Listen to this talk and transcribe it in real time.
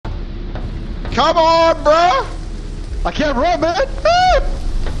Come on, bro! I can't run, man!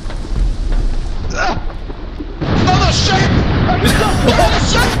 Another shit! Another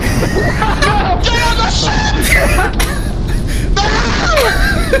shit! Get on the shit!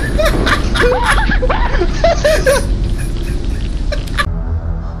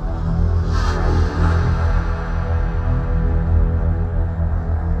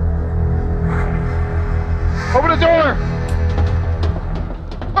 Open the door!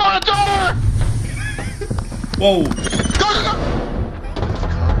 Open the door! Whoa! Go, go, go!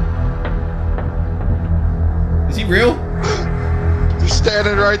 Is he real? You're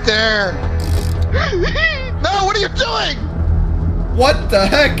standing right there! No, what are you doing? What the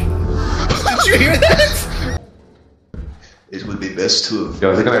heck? Did you hear that? It would be best to have...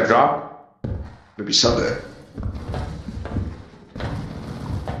 Yo, is it gonna drop? Maybe someday.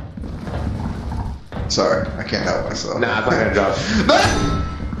 Sorry, I can't help myself. Nah, it's not gonna drop.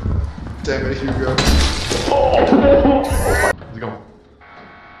 Damn it, Hugo. Let's go.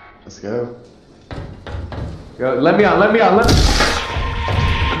 Let's go. Yo, let me on, let me on, let me.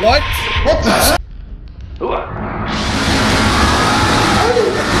 What? What the?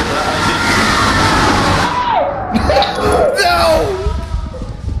 No!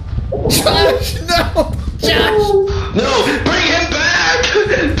 Josh, no! Josh! No! Bring him back!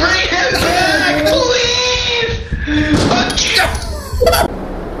 Bring him back, please!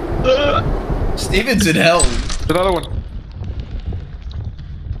 Steven's in hell. Another one.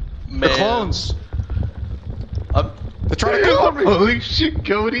 Man. The clones. They're trying to kill me. Holy shit,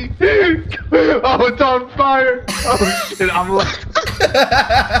 Cody. Oh, it's on fire. Oh shit, I'm like...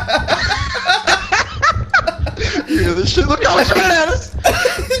 You hear this shit? Look how much bananas!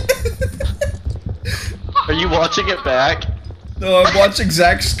 Are you watching it back? No, I'm watching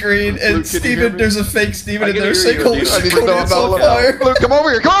Zach's screen, and Luke, can you hear Steven, me? there's a fake Steven I in can there hear saying, you, holy dude. I shit, need to Cody, know it's about on Luke. fire. Luke, come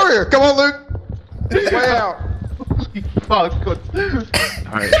over here, come over here! Come on, Luke! Way out! Fuck.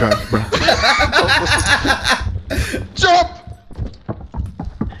 Alright, trust, bro. Jump!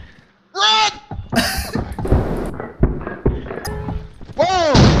 Run!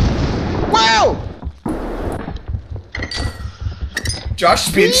 Whoa! Whoa! Josh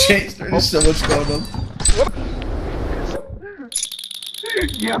is being chased. There's so much going on.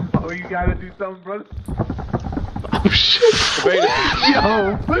 Yo, you gotta do something, brother. Oh shit.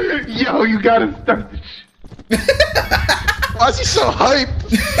 Yo, you gotta start the shit. Why is he so hyped?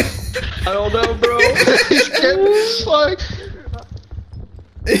 I don't know, bro. He's getting like...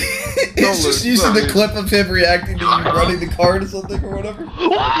 It's just using the clip of him reacting to you running the card or something or whatever.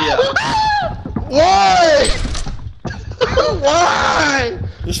 Yeah. Why? Why?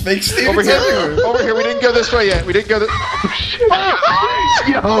 There's fake Stevens Over here, everywhere. over here. We didn't go this way yet. We didn't go this. Yo,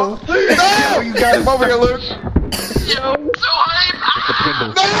 No! you gotta Come over here, Luke. Yo, so hype.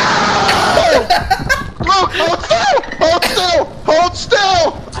 No! Luke, hold still! Hold still! Hold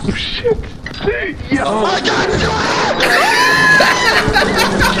still! Oh shit. Yo. I got you!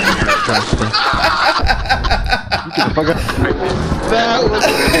 That was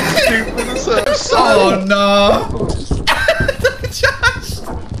stupid as hell. Oh no! Josh!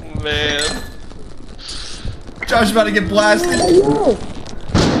 Man. Josh is about to get blasted.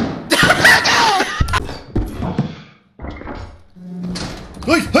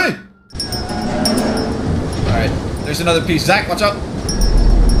 Hey, hey! Alright, there's another piece. Zach, watch out!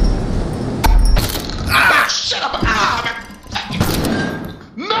 Ah, shut up! Ah.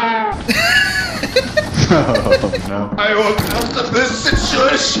 No! Oh no. I will out of this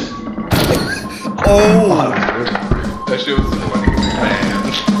situation! Oh! That shit was funny,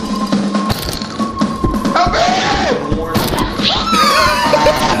 man. Help me!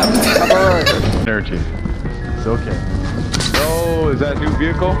 I'm alright. Energy. It's okay. Oh, is that a new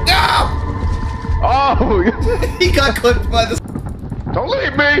vehicle? No! Oh! He got clipped by the... Don't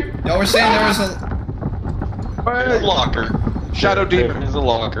leave me! No, we're saying there was a... There's a locker. Shadow Demon. There's a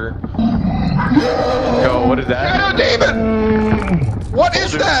locker. Yo, what is that? Shadow Demon! What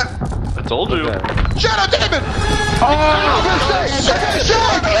is that? I told you. Shadow Demon! Oh! Shadow!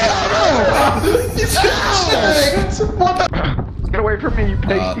 What the? Get away from me, you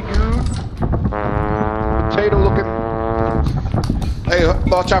pasty goo. Potato looking. Hey,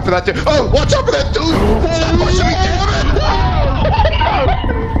 watch out for that dude. Oh, watch out for that dude! Stop pushing me, damn it!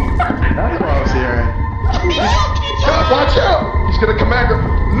 That's what I was hearing. Watch out! He's gonna command her.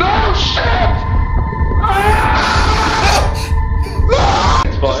 No shit!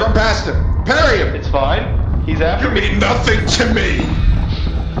 It's Just run fine. past him. Parry him. It's fine. He's after You me. mean nothing to me!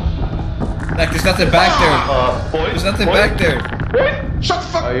 Like, there's nothing back there. Boy. There's nothing back there. Shut the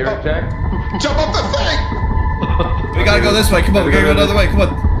fuck Oh, you're up. attack? Jump off the thing! We gotta go this way. Come on, we gotta go another way. Come on.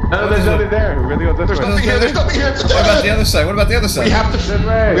 No, there's nothing there. We're gonna go this There's way. nothing here. There's nothing here. It's What about the other side? What about the other side? We have to. This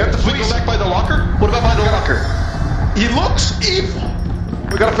way. We have to We go back by the locker? What about by the locker? He looks evil.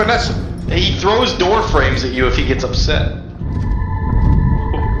 We gotta finesse him. He throws door frames at you if he gets upset.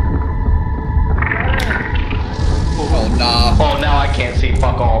 Oh, nah. Oh, now I can't see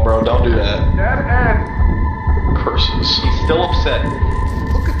fuck all, bro. Don't do that. Dead end. Curses. He's still upset.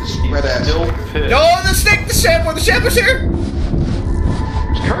 Look at this red ass. Still pissed. Oh, the snake, the shampoo's here!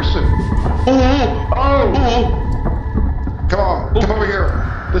 He's cursing. Oh! Come on, come over here.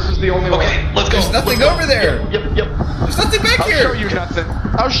 This is the only Okay, way. let's go. There's nothing Let's go. over there. Yep. There's nothing back I'll here. show you nothing.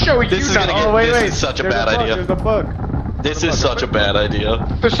 I'll show you This is nothing. gonna get- Oh, wait, this wait. is such a There's bad bug, idea. There's a bug. This is such a bad idea.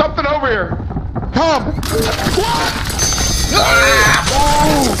 There's something over here. Come.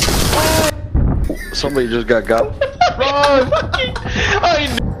 Somebody just got. Run! I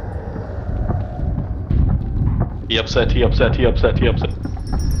kn- He upset. You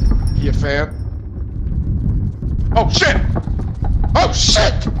a fan? Oh shit! Oh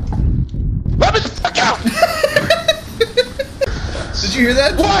shit! Let me the fuck out! Did you hear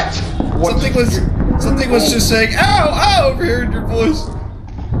that? What? Something was just saying, ow, ow, over here in your voice.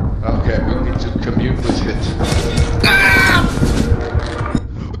 Okay, we need to commute with it.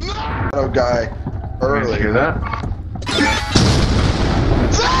 No guy. Did Early. you hear that?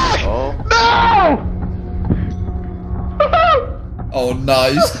 Zach! Oh. No! Oh,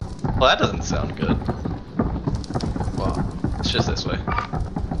 nice. Well, that doesn't sound good. Well, it's just this way.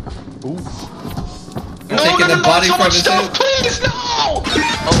 You're taking the body so from much his stuff, head. please, no!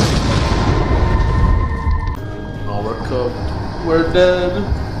 Oh, we're cooked. We're dead.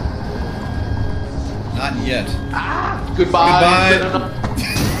 Not yet. Goodbye.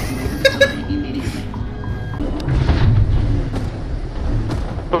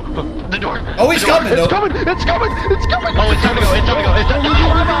 The door. Oh, he's coming, though. It's coming! It's coming! It's coming! Oh, it's time to go. It's time to go. It's time to go.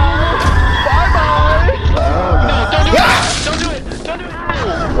 No, don't do it. Don't do it. Don't do it.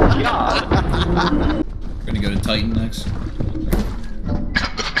 Oh, God. We're gonna go to Titan next.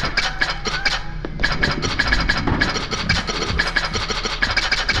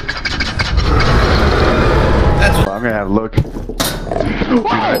 That's what. I'm gonna have a look.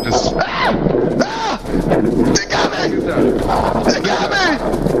 What? Just... They got me! They got me!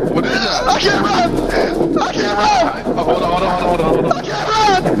 What is that? I can't run! I can't run! Oh, hold on. I can't run!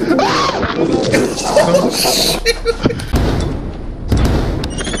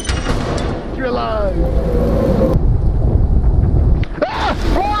 You're alive.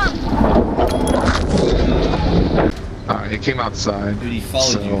 Alright, it came outside. Dude, he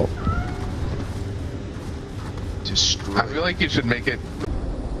followed you. Destroy I feel like you should make it.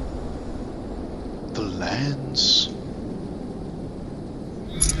 the lands.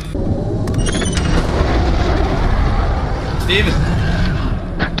 Steven.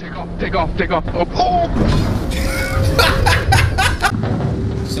 Take off. Oh.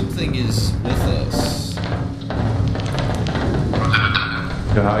 Something is with us.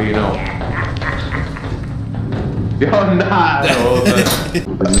 So how you know? You're not.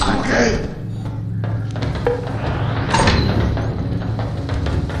 Okay.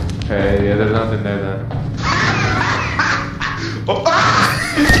 Okay, yeah, there's nothing there then.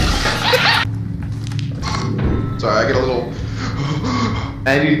 Sorry, I get a little.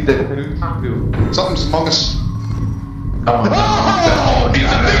 And you did. Something's among us. Oh, Oh!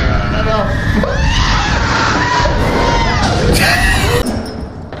 He's a big.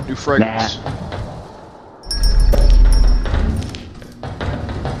 New fragrance.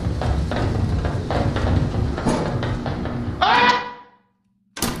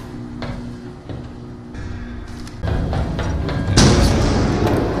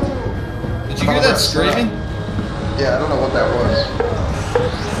 Did you hear that screaming? Yeah, I don't know what that was.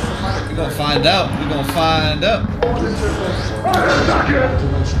 We're gonna find out. We're gonna find out.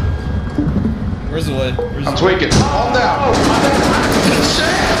 Where's the way? Where's I'm the tweaking. Calm down.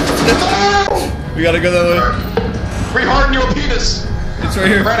 We gotta go that way. Reharden your penis. It's right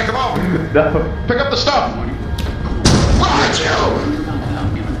here. Brandon, come on. no. Pick up the stuff. Behind you.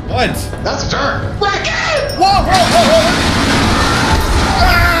 What? That's dirt. Break it. Whoa, whoa, whoa, whoa!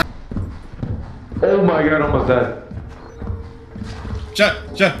 Oh my god, almost dead. Shut.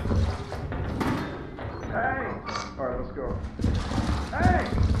 Hey! Alright, let's go. Hey!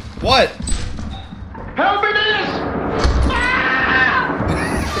 What? Help me, this.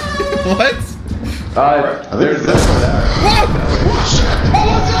 What? There's That's what that. Whoa! Oh shit! Oh,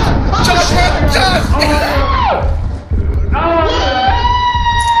 what's that? Josh,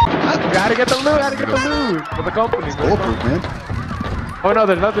 Gotta get the loot, for the company. Bulletproof, man. Oh no,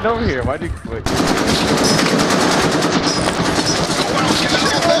 there's nothing over here. Why'd you wait?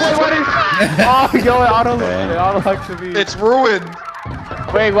 Oh, yo, it auto-locks to me. It's ruined.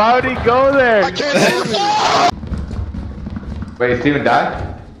 Wait, why would he go there? I can't see the ball. Wait, Steven died?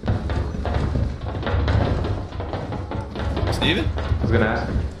 Steven? I was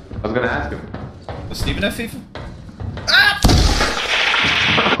gonna ask him. Was Steven at FIFA?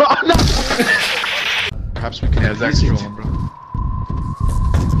 Perhaps we can have that extra one, bro.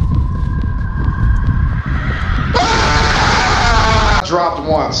 Dropped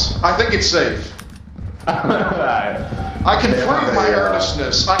once. I think it's safe. I can prove my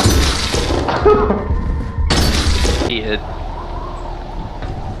earnestness. He hit.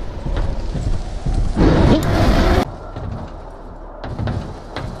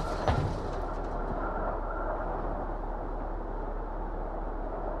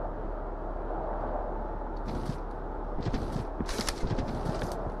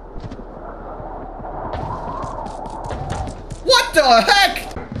 What the heck?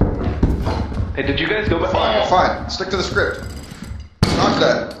 Hey, did you guys go back? Fine, fine. Stick to the script. Knock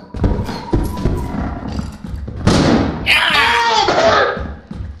that.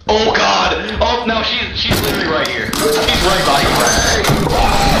 Oh god! Oh no, she's literally right here. She's right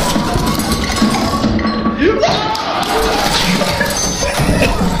by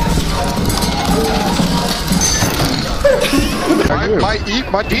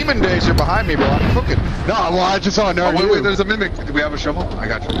My demon days are behind me, bro. I'm cooking. No, well, I just saw another. Oh, wait, there's a mimic. Do we have a shovel? I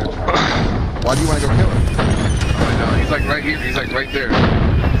got you. Why do you want to go kill him? No, he's like right here. He's like right there.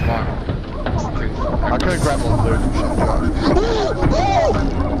 Come on. I couldn't grab one there.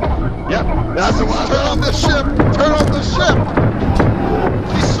 Yep, that's the one. Turn on the ship! Turn on the ship!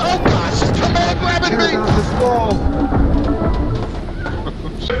 She's so gosh, she's command grabbing me!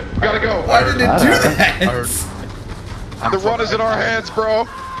 We gotta go. Why did it do that? The run is in our hands, bro.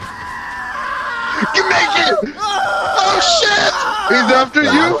 You make it! Oh shit! He's after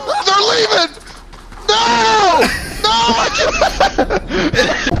you! They're leaving! No! No! I can't.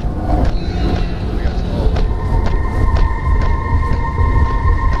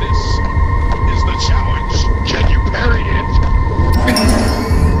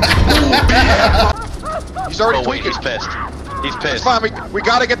 He's already tweaking. He's pissed. He's pissed. It's fine, we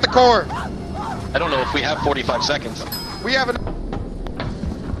gotta get the core. I don't know if we have 45 seconds. We have an...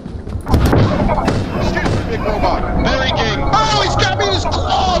 Excuse me, big robot. Mary King! Oh, he's got me in his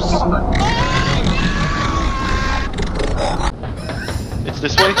claws! It's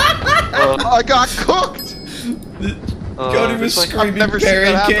this way? I got cooked! Cody was this way. screaming I've never seen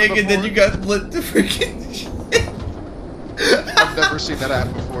Baron that happen King and then before. you got lit to freaking shit. I've never seen that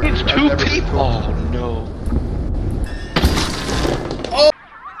happen before. It's dude. I've two never- people! Oh no.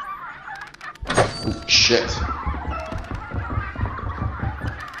 Shit.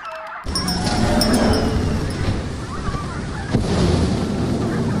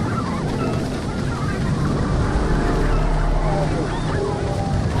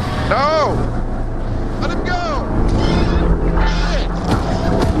 No! Let him go!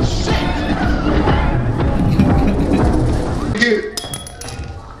 Shit!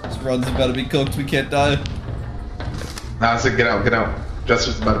 This run's about to be cooked, we can't die. Nah, I said get out, get out.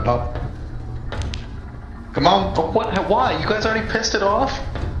 Jester's about to pop. Come on. But what? Why? You guys already pissed it off?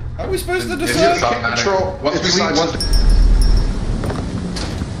 How are we supposed to It's decide? just Control. Once It's we leave, besides- once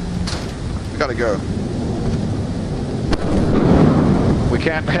We gotta go. We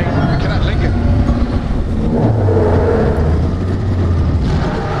can't hang. We cannot link it.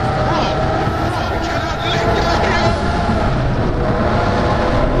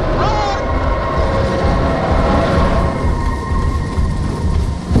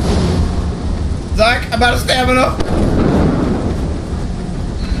 Zach, I'm out of stamina.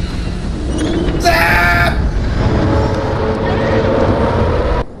 Zach!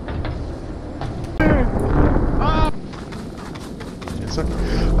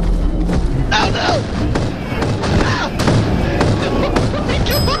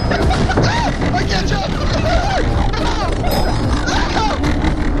 I can't jump!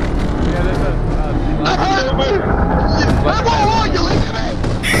 Yeah, there's I'm all on you, leave me!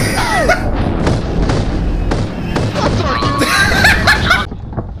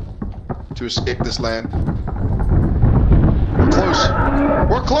 To escape this land. We're close.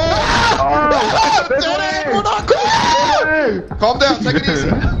 We're close! Oh, Dead end! We're not close! Calm down, take it easy.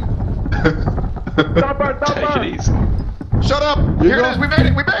 Stop her, stop Take her. it easy. Shut up! Here it is, we made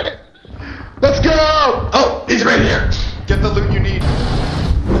it, we made it! Let's go! Oh, he's right here! Get the loot you need.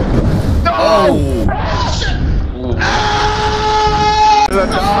 Oh!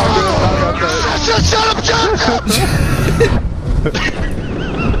 Shut up, John!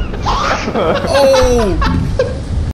 Oh!